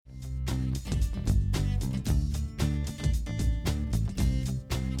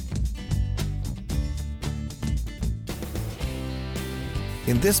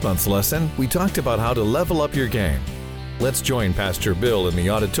In this month's lesson, we talked about how to level up your game. Let's join Pastor Bill in the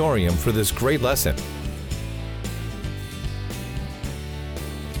auditorium for this great lesson.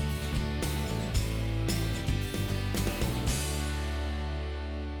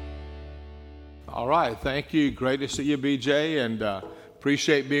 All right, thank you. Great to see you, BJ, and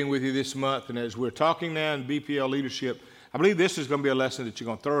appreciate being with you this month. And as we're talking now in BPL leadership, I believe this is going to be a lesson that you're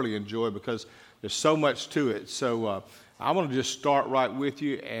going to thoroughly enjoy because there's so much to it. So I want to just start right with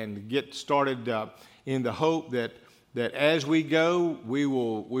you and get started in the hope that as we go, we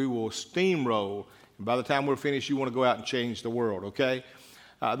will steamroll. And by the time we're finished, you want to go out and change the world, okay?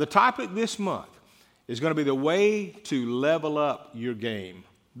 The topic this month is going to be the way to level up your game.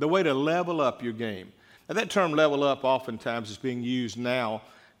 The way to level up your game. Now, that term level up oftentimes is being used now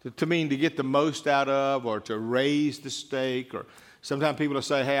to mean to get the most out of or to raise the stake. Or sometimes people will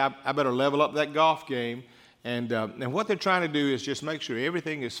say, hey, I better level up that golf game. And what they're trying to do is just make sure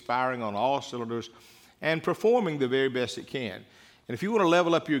everything is firing on all cylinders and performing the very best it can. And if you want to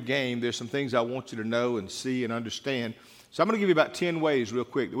level up your game, there's some things I want you to know and see and understand. So I'm going to give you about 10 ways real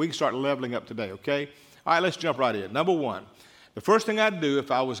quick that we can start leveling up today, okay? All right, let's jump right in. Number one. The first thing I'd do if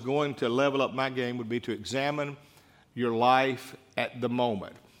I was going to level up my game would be to examine your life at the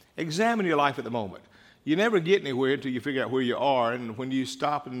moment. Examine your life at the moment. You never get anywhere until you figure out where you are, and when you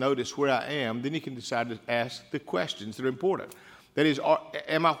stop and notice where I am, then you can decide to ask the questions that are important. That is,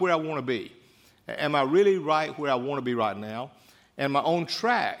 am I where I want to be? Am I really right where I want to be right now? Am I on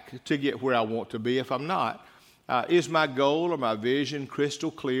track to get where I want to be? If I'm not, is my goal or my vision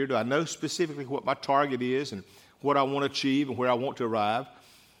crystal clear? Do I know specifically what my target is and what I want to achieve and where I want to arrive?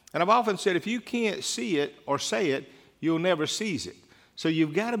 And I've often said, if you can't see it or say it, you'll never seize it. So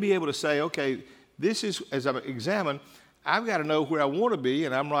you've got to be able to say, okay, this is, as I examine, I've got to know where I want to be,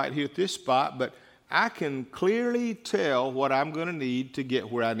 and I'm right here at this spot, but I can clearly tell what I'm going to need to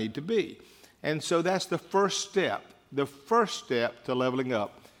get where I need to be. And so that's the first step. The first step to leveling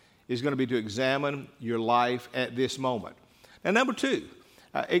up is going to be to examine your life at this moment. Now, number two,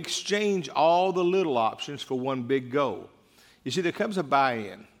 exchange all the little options for one big goal. You see, there comes a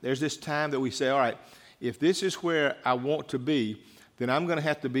buy-in. There's this time that we say, all right, if this is where I want to be, then I'm going to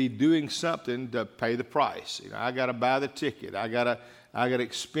have to be doing something to pay the price. You know, I got to buy the ticket. I got to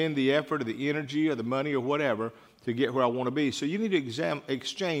expend the effort or the energy or the money or whatever to get where I want to be. So you need to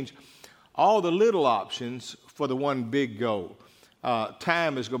exchange all the little options for the one big goal.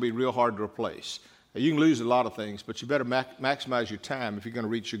 Time is going to be real hard to replace. You can lose a lot of things, but you better maximize your time if you're going to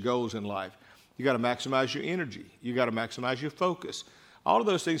reach your goals in life. You got to maximize your energy. You got to maximize your focus. All of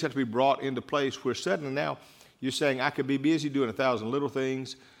those things have to be brought into place where suddenly now you're saying, I could be busy doing 1,000 little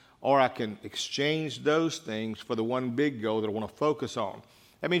things, or I can exchange those things for the one big goal that I want to focus on.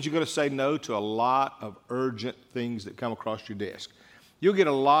 That means you're going to say no to a lot of urgent things that come across your desk. You'll get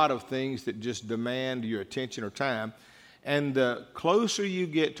a lot of things that just demand your attention or time, and the closer you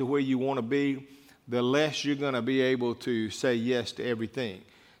get to where you want to be, the less you're going to be able to say yes to everything.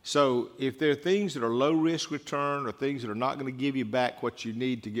 So if there are things that are low risk return or things that are not going to give you back what you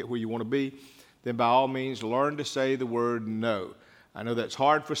need to get where you want to be, then by all means learn to say the word no. I know that's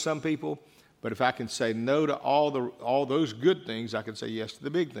hard for some people, but if I can say no to all those good things, I can say yes to the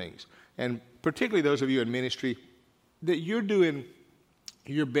big things. And particularly those of you in ministry, that you're doing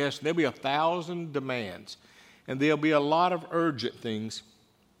your best. There'll be 1,000 demands, and there'll be a lot of urgent things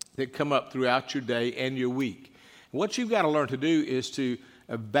that come up throughout your day and your week. What you've got to learn to do is to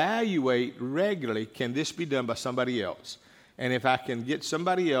evaluate regularly, can this be done by somebody else? And if I can get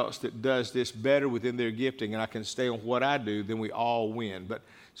somebody else that does this better within their gifting and I can stay on what I do, then we all win. But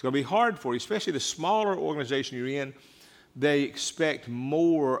it's going to be hard for you, especially the smaller organization you're in. They expect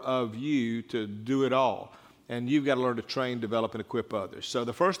more of you to do it all. And you've got to learn to train, develop, and equip others. So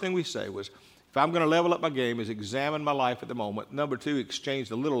the first thing we say was, if I'm going to level up my game, is examine my life at the moment. Number two, exchange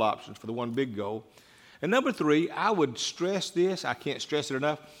the little options for the one big goal. And number three, I would stress this, I can't stress it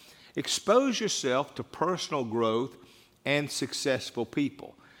enough, expose yourself to personal growth and successful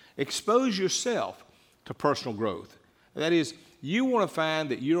people. Expose yourself to personal growth. That is, you want to find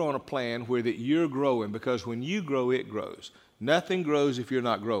that you're on a plan where that you're growing, because when you grow, it grows. Nothing grows if you're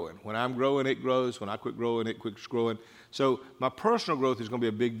not growing. When I'm growing, it grows. When I quit growing, it quits growing. So my personal growth is going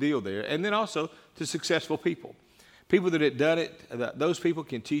to be a big deal there. And then also to successful people. People that have done it, those people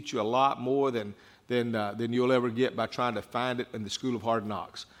can teach you a lot more than you'll ever get by trying to find it in the school of hard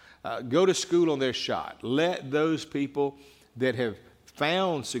knocks. Go to school on their shot. Let those people that have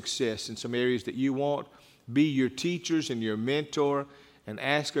found success in some areas that you want be your teachers and your mentor, and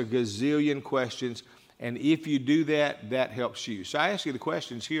ask a gazillion questions. And if you do that, that helps you. So I ask you the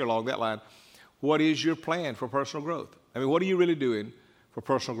questions here along that line. What is your plan for personal growth? I mean, what are you really doing for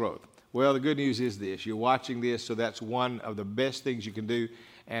personal growth? Well, the good news is this. You're watching this, so that's one of the best things you can do,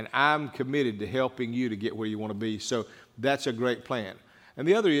 and I'm committed to helping you to get where you want to be, so that's a great plan. And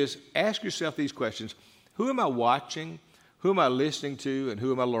the other is, ask yourself these questions. Who am I watching? Who am I listening to? And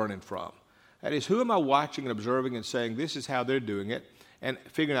who am I learning from? That is, who am I watching and observing and saying, this is how they're doing it, and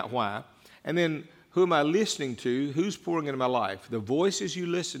figuring out why. And then, who am I listening to? Who's pouring into my life? The voices you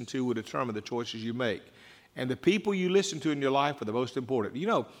listen to will determine the choices you make. And the people you listen to in your life are the most important. You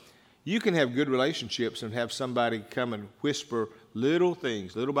know, you can have good relationships and have somebody come and whisper little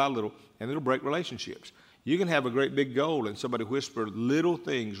things, little by little, and it'll break relationships. You can have a great big goal and somebody whisper little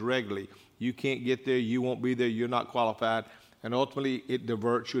things regularly. You can't get there, you won't be there, you're not qualified, and ultimately it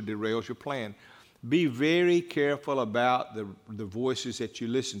diverts you, it derails your plan. Be very careful about the voices that you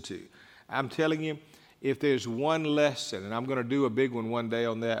listen to. I'm telling you, if there's one lesson, and I'm going to do a big one day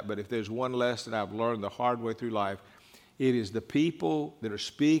on that, but if there's one lesson I've learned the hard way through life, it is the people that are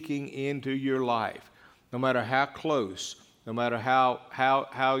speaking into your life, no matter how close, no matter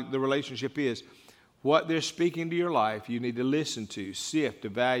how the relationship is, what they're speaking to your life, you need to listen to, sift,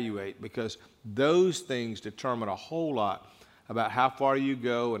 evaluate, because those things determine a whole lot about how far you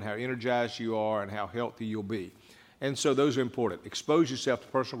go and how energized you are and how healthy you'll be. And so those are important. Expose yourself to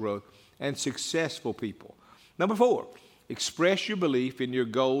personal growth and successful people. Number 4, express your belief in your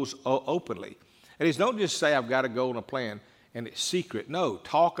goals openly. That is, don't just say, I've got a goal and a plan, and it's secret. No,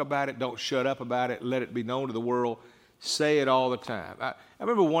 talk about it. Don't shut up about it. Let it be known to the world. Say it all the time. I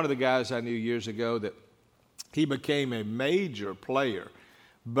remember one of the guys I knew years ago that he became a major player,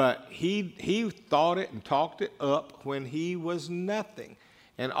 but he thought it and talked it up when he was nothing.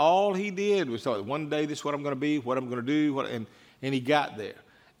 And all he did was thought, one day this is what I'm going to be, what I'm going to do, and he got there.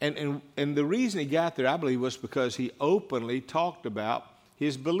 And the reason he got there, I believe, was because he openly talked about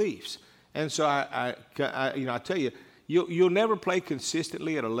his beliefs. And so I tell you, you'll never play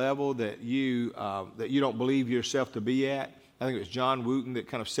consistently at a level that you don't believe yourself to be at. I think it was John Wooten that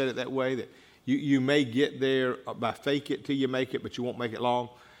kind of said it that way, that you may get there by fake it till you make it, but you won't make it long.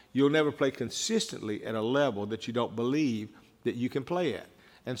 You'll never play consistently at a level that you don't believe that you can play at.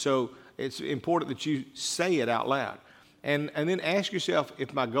 And so it's important that you say it out loud. And then ask yourself,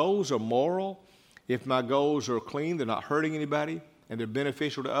 if my goals are moral, if my goals are clean, they're not hurting anybody, and they're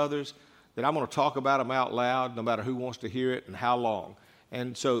beneficial to others, then I'm going to talk about them out loud, no matter who wants to hear it and how long.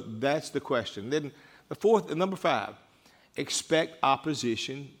 And so that's the question. Then number 5, expect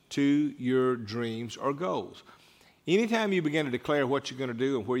opposition to your dreams or goals. Anytime you begin to declare what you're going to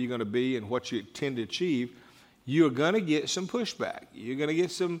do and where you're going to be and what you intend to achieve, you're going to get some pushback. You're going to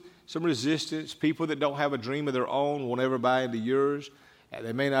get some resistance. People that don't have a dream of their own will never buy into yours.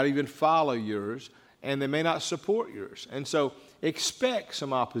 They may not even follow yours, and they may not support yours. And so expect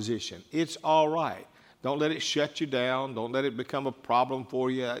some opposition. It's all right. Don't let it shut you down. Don't let it become a problem for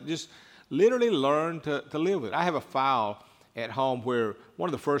you. Just literally learn to live with it. I have a file at home where one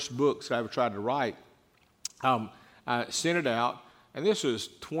of the first books I ever tried to write, I sent it out, and this was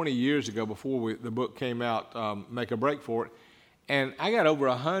 20 years ago before the book came out, Make a Break for It, and I got over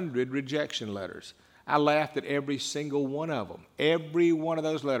 100 rejection letters. I laughed at every single one of them. Every one of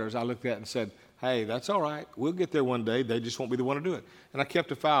those letters I looked at and said, hey, that's all right. We'll get there one day. They just won't be the one to do it. And I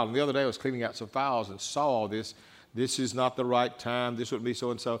kept a file. And the other day I was cleaning out some files and saw all this. This is not the right time. This wouldn't be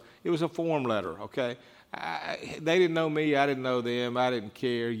so-and-so. It was a form letter, okay? They didn't know me. I didn't know them. I didn't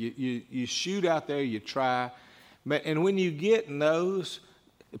care. You shoot out there. You try. And when you get no's,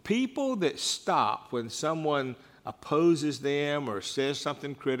 people that stop when someone opposes them or says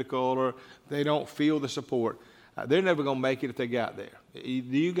something critical or they don't feel the support, they're never going to make it if they got there.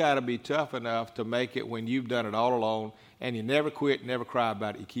 You got to be tough enough to make it when you've done it all alone, and you never quit, never cry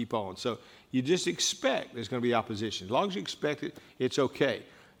about it. You keep on. So you just expect there's going to be opposition. As long as you expect it, it's okay.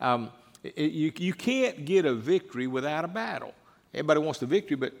 You can't get a victory without a battle. Everybody wants the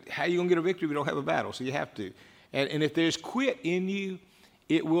victory, but how are you going to get a victory if you don't have a battle? So you have to. And if there's quit in you,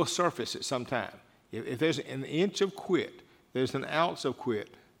 it will surface at some time. If there's an inch of quit, there's an ounce of quit.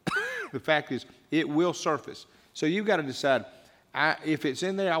 The fact is, it will surface. So you've got to decide, if it's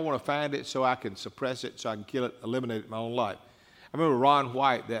in there, I want to find it so I can suppress it, so I can kill it, eliminate it in my own life. I remember Ron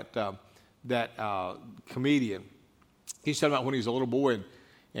White, that comedian. He's talking about when he was a little boy,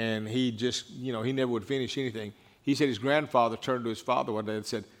 and he just, he never would finish anything. He said his grandfather turned to his father one day and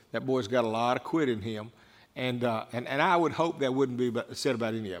said, that boy's got a lot of quit in him. And I would hope that wouldn't be said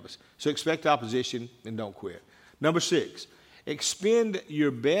about any of us. So expect opposition and don't quit. Number 6, expend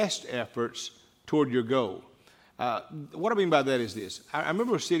your best efforts toward your goal. What I mean by that is this. I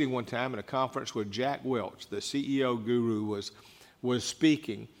remember sitting one time in a conference where Jack Welch, the CEO guru, was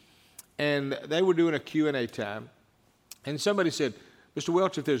speaking, and they were doing a Q&A time, and somebody said, Mr.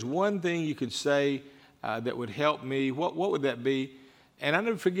 Welch, if there's one thing you could say that would help me, what would that be? And I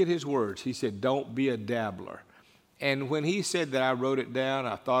never forget his words. He said, don't be a dabbler. And when he said that, I wrote it down.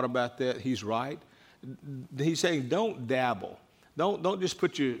 I thought about that. He's right. He's saying, don't dabble. Don't just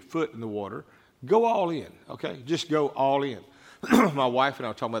put your foot in the water. Go all in, okay? Just go all in. My wife and I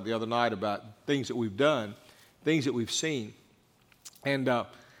were talking about the other night about things that we've done, things that we've seen. And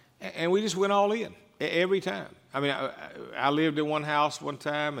we just went all in every time. I mean, I lived in one house one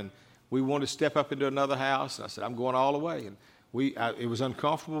time, and we wanted to step up into another house. And I said, I'm going all the way. And it was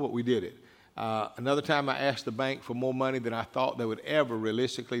uncomfortable, but we did it. Another time I asked the bank for more money than I thought they would ever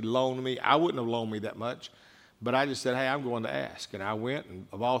realistically loan me. I wouldn't have loaned me that much, but I just said, hey, I'm going to ask. And I went, and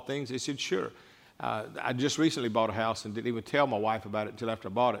of all things, they said, sure. I just recently bought a house and didn't even tell my wife about it until after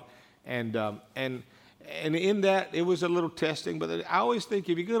I bought it. And in that, it was a little testing, but I always think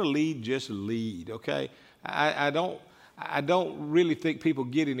if you're going to lead, just lead, okay? I don't really think people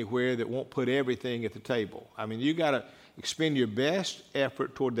get anywhere that won't put everything at the table. I mean, you got to expend your best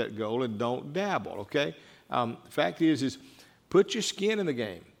effort toward that goal and don't dabble, okay? The fact is put your skin in the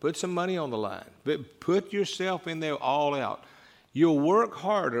game. Put some money on the line. But put yourself in there all out. You'll work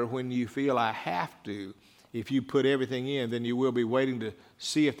harder when you feel I have to if you put everything in than you will be waiting to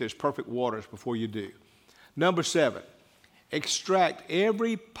see if there's perfect waters before you do. Number 7, extract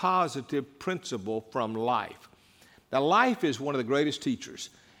every positive principle from life. Now, life is one of the greatest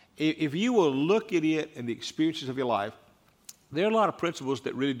teachers. If you will look at it and the experiences of your life, there are a lot of principles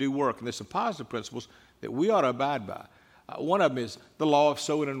that really do work, and there's some positive principles that we ought to abide by. One of them is the law of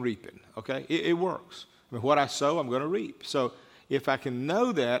sowing and reaping, okay? It works. I mean, what I sow, I'm going to reap. So if I can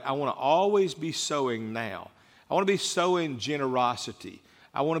know that, I want to always be sowing now. I want to be sowing generosity.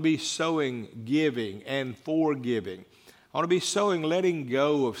 I want to be sowing giving and forgiving. I want to be sowing letting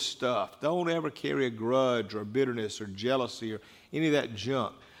go of stuff. Don't ever carry a grudge or bitterness or jealousy or any of that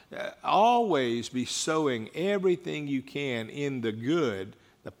junk. Always be sowing everything you can in the good,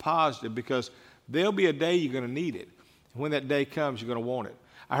 the positive, because there'll be a day you're going to need it. And when that day comes, you're going to want it.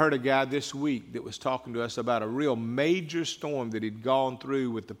 I heard a guy this week that was talking to us about a real major storm that he'd gone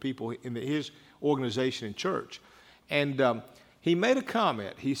through with the people in his organization and church. And he made a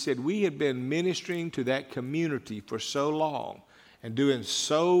comment. He said, we had been ministering to that community for so long and doing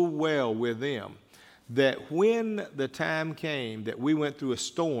so well with them that when the time came that we went through a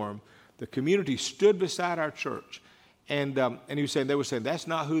storm, the community stood beside our church. And he was saying, they were saying, that's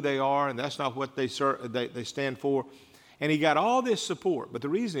not who they are and that's not what they stand for. And he got all this support. But the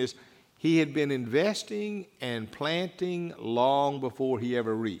reason is he had been investing and planting long before he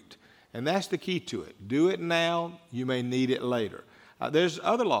ever reaped. And that's the key to it. Do it now. You may need it later. There's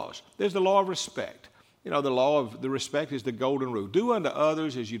other laws. There's the law of respect. You know, the law of the respect is the golden rule. Do unto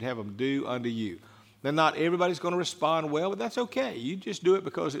others as you'd have them do unto you. Now, not everybody's going to respond well, but that's okay. You just do it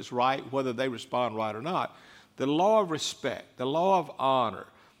because it's right, whether they respond right or not. The law of respect, the law of honor,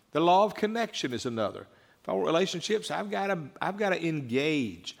 the law of connection is another. If I want relationships, I've got to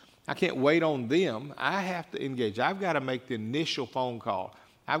engage. I can't wait on them. I have to engage. I've got to make the initial phone call.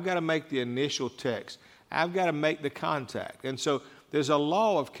 I've got to make the initial text. I've got to make the contact. And so there's a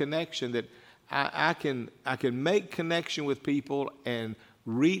law of connection that I can make connection with people and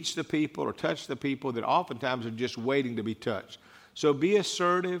reach the people or touch the people that oftentimes are just waiting to be touched. So be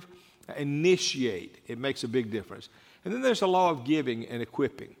assertive, initiate. It makes a big difference. And then there's a law of giving and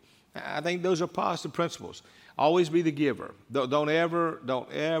equipping. I think those are positive principles. Always be the giver. Don't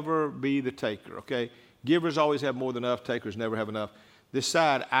ever be the taker, okay? Givers always have more than enough. Takers never have enough.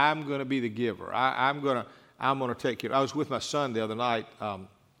 Decide, I'm going to be the giver. I'm going to take care. I was with my son the other night,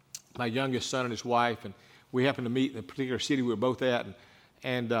 my youngest son and his wife, and we happened to meet in a particular city we were both at.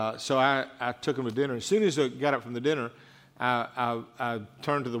 And so I took him to dinner. As soon as I got up from the dinner, I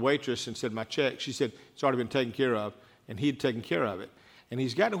turned to the waitress and said, my check. She said, it's already been taken care of, and he'd taken care of it. And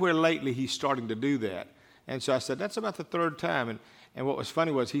he's gotten to where lately he's starting to do that. And so I said, that's about the third time. And what was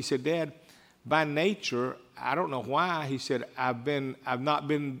funny was he said, Dad, by nature, I don't know why, he said, I've not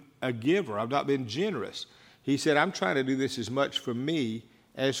been a giver. I've not been generous. He said, I'm trying to do this as much for me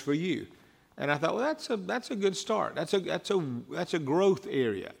as for you. And I thought, well, that's a good start. That's a growth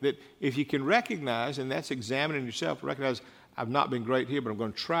area that if you can recognize, and that's examining yourself, recognize I've not been great here, but I'm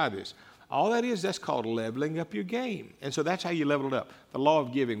going to try this. All that is, that's called leveling up your game. And so that's how you level it up. The law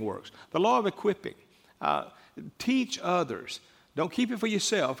of giving works. The law of equipping. Teach others. Don't keep it for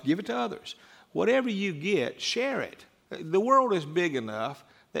yourself. Give it to others. Whatever you get, share it. The world is big enough.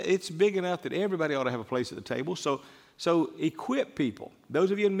 It's big enough that everybody ought to have a place at the table. So equip people.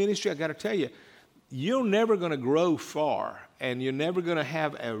 Those of you in ministry, I got to tell you, you're never going to grow far, and you're never going to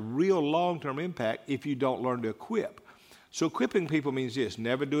have a real long-term impact if you don't learn to equip. So equipping people means this: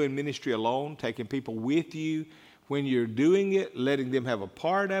 never doing ministry alone, taking people with you when you're doing it, letting them have a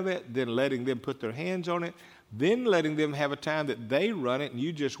part of it, then letting them put their hands on it, then letting them have a time that they run it and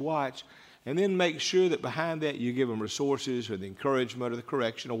you just watch, and then make sure that behind that you give them resources or the encouragement or the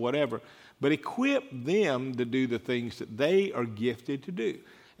correction or whatever, but equip them to do the things that they are gifted to do.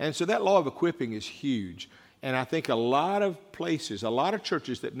 And so that law of equipping is huge. And I think a lot of places, a lot of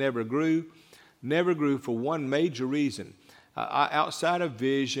churches that never grew for one major reason. Outside of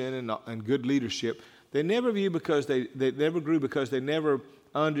vision and good leadership, they never grew because they never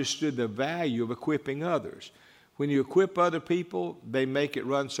understood the value of equipping others. When you equip other people, they make it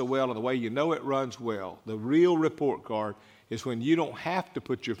run so well, and the way you know it runs well, the real report card is when you don't have to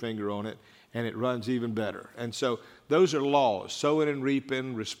put your finger on it, and it runs even better. And so those are laws: sowing and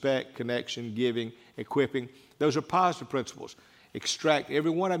reaping, respect, connection, giving, equipping. Those are positive principles. Extract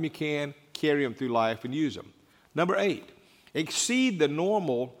every one of them you can, carry them through life, and use them. Number 8, exceed the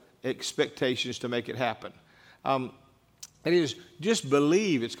normal expectations to make it happen. It is just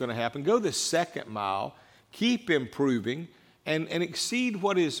believe it's going to happen. Go the second mile. Keep improving and exceed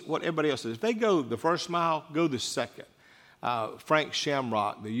what everybody else does. If they go the first mile, go the second. Frank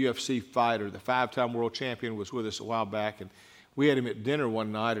Shamrock, the UFC fighter, the 5-time world champion, was with us a while back, and we had him at dinner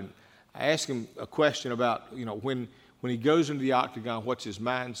one night, and I asked him a question about, when he goes into the octagon, what's his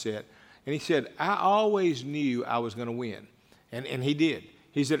mindset? And he said, I always knew I was going to win. And he did.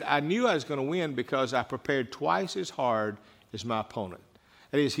 He said, I knew I was going to win because I prepared twice as hard as my opponent.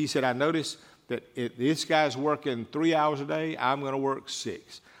 That is, he said, I noticed that this guy's working 3 hours a day, I'm going to work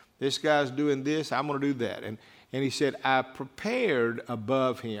 6. This guy's doing this, I'm going to do that. And he said, I prepared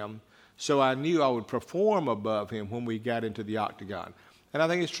above him, so I knew I would perform above him when we got into the octagon. And I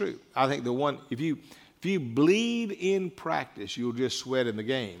think it's true. I think if you bleed in practice, you'll just sweat in the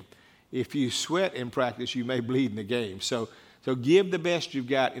game. If you sweat in practice, you may bleed in the game. So give the best you've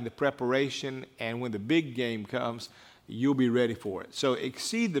got in the preparation, and when the big game comes, you'll be ready for it. So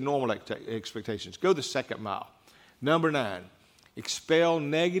exceed the normal expectations. Go the second mile. Number 9, expel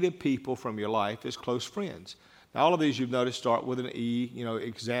negative people from your life as close friends. Now, all of these you've noticed start with an E,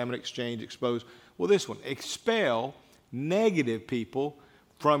 examine, exchange, expose. Well, this one, expel negative people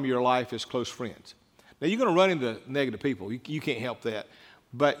from your life as close friends. Now, you're going to run into negative people. You can't help that.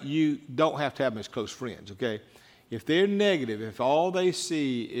 But you don't have to have them as close friends, okay? If they're negative, if all they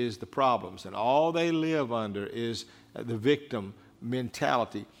see is the problems and all they live under is the victim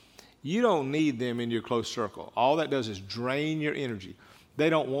mentality, you don't need them in your close circle. All that does is drain your energy. They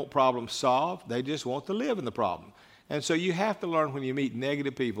don't want problems solved. They just want to live in the problem. And so you have to learn when you meet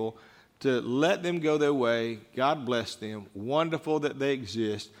negative people to let them go their way. God bless them. Wonderful that they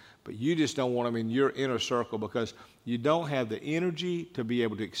exist. But you just don't want them in your inner circle because you don't have the energy to be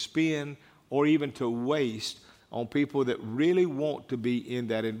able to expend or even to waste on people that really want to be in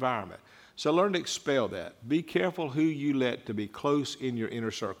that environment. So learn to expel that. Be careful who you let to be close in your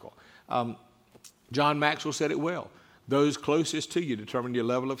inner circle. John Maxwell said it well. Those closest to you determine your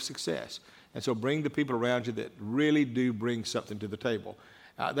level of success. And so bring the people around you that really do bring something to the table.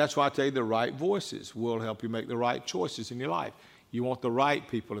 That's why I tell you the right voices will help you make the right choices in your life. You want the right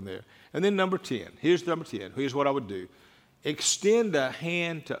people in there. And then number 10. Here's number 10. Here's what I would do. Extend a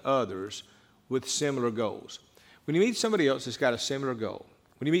hand to others with similar goals. When you meet somebody else that's got a similar goal,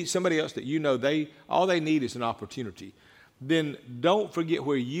 when you meet somebody else that all they need is an opportunity, then don't forget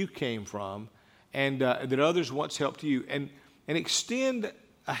where you came from and that others once helped you, and extend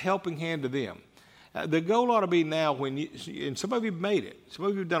a helping hand to them. The goal ought to be now and some of you have made it, some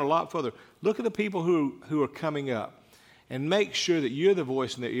of you have done a lot further. Look at the people who are coming up and make sure that you're the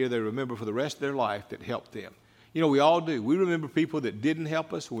voice in their ear they remember for the rest of their life that helped them. We all do. We remember people that didn't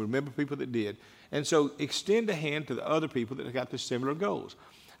help us, we remember people that did. And so extend a hand to the other people that have got the similar goals.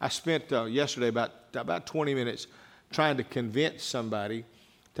 I spent yesterday about 20 minutes trying to convince somebody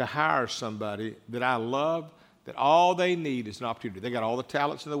to hire somebody that I love, that all they need is an opportunity. They got all the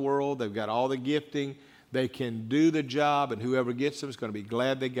talents in the world. They've got all the gifting. They can do the job, and whoever gets them is going to be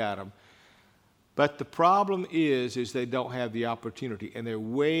glad they got them. But the problem is they don't have the opportunity, and they're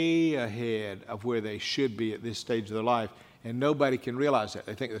way ahead of where they should be at this stage of their life, and nobody can realize that.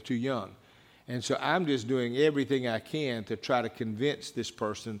 They think they're too young. And so I'm just doing everything I can to try to convince this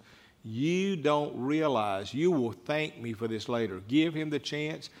person, you don't realize, you will thank me for this later. Give him the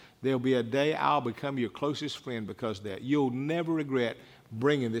chance. There'll be a day I'll become your closest friend because of that. You'll never regret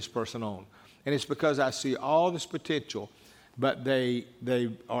bringing this person on. And it's because I see all this potential, but they're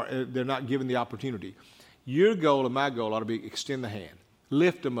not given the opportunity. Your goal and my goal ought to be extend the hand.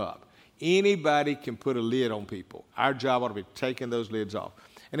 Lift them up. Anybody can put a lid on people. Our job ought to be taking those lids off.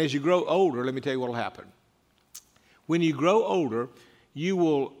 And as you grow older, let me tell you what will happen. When you grow older, you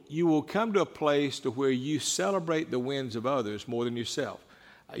will come to a place to where you celebrate the wins of others more than yourself.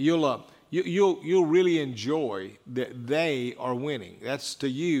 You'll really enjoy that they are winning. That's to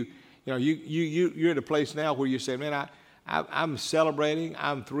you. You're at a place now where you say, man, I'm celebrating.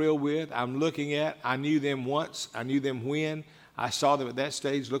 I'm thrilled with. I'm looking at. I knew them once. I knew them when. I saw them at that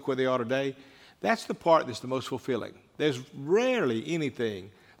stage. Look where they are today. That's the part that's the most fulfilling. There's rarely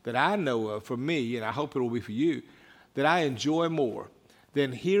anything that I know of for me, and I hope it will be for you, that I enjoy more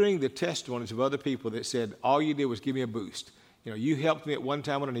than hearing the testimonies of other people that said, all you did was give me a boost. You helped me at one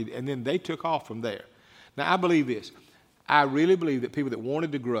time when I needed, and then they took off from there. Now, I believe this. I really believe that people that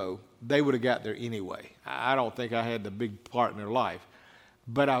wanted to grow, they would have got there anyway. I don't think I had the big part in their life.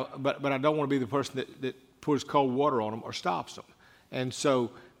 But I don't want to be the person that pours cold water on them or stops them. And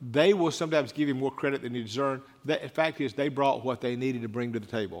so they will sometimes give you more credit than you deserve. The fact is, they brought what they needed to bring to the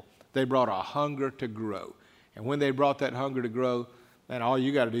table. They brought a hunger to grow. And when they brought that hunger to grow, man, all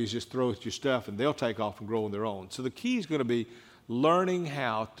you got to do is just throw your stuff and they'll take off and grow on their own. So the key is going to be learning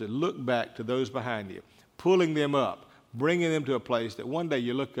how to look back to those behind you, pulling them up, bringing them to a place that one day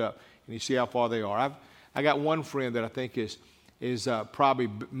you look up and you see how far they are. I got one friend that I think is probably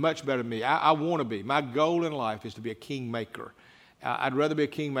much better than me. I want to be. My goal in life is to be a kingmaker. I'd rather be a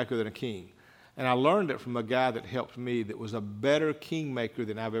kingmaker than a king. And I learned it from a guy that helped me that was a better kingmaker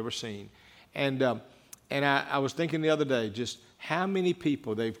than I've ever seen. And I was thinking the other day just how many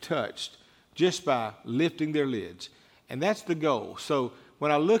people they've touched just by lifting their lids. And that's the goal. So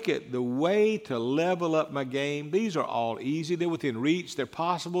when I look at the way to level up my game, these are all easy. They're within reach. They're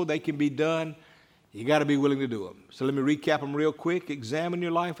possible. They can be done. You got to be willing to do them. So let me recap them real quick. Examine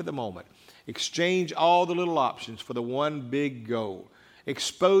your life at the moment. Exchange all the little options for the one big goal.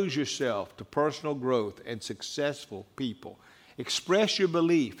 Expose yourself to personal growth and successful people. Express your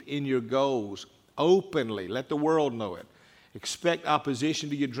belief in your goals openly. Let the world know it. Expect opposition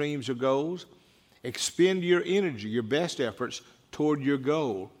to your dreams or goals. Expend your energy, your best efforts toward your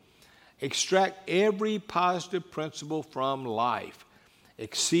goal. Extract every positive principle from life.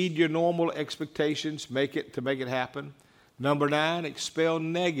 Exceed your normal expectations, make it happen. Number 9, expel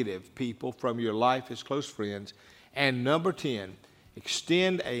negative people from your life as close friends. And number 10,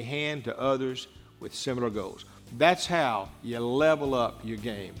 extend a hand to others with similar goals. That's how you level up your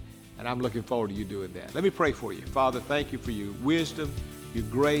game. And I'm looking forward to you doing that. Let me pray for you. Father, thank you for your wisdom, your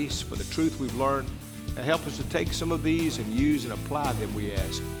grace, for the truth we've learned. And help us to take some of these and use and apply them, we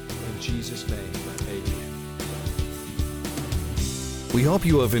ask. In Jesus' name, amen. We hope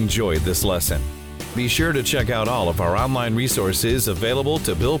you have enjoyed this lesson. Be sure to check out all of our online resources available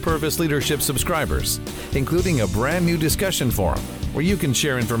to Bill Purvis Leadership subscribers, including a brand new discussion forum where you can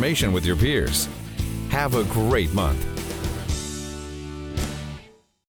share information with your peers. Have a great month.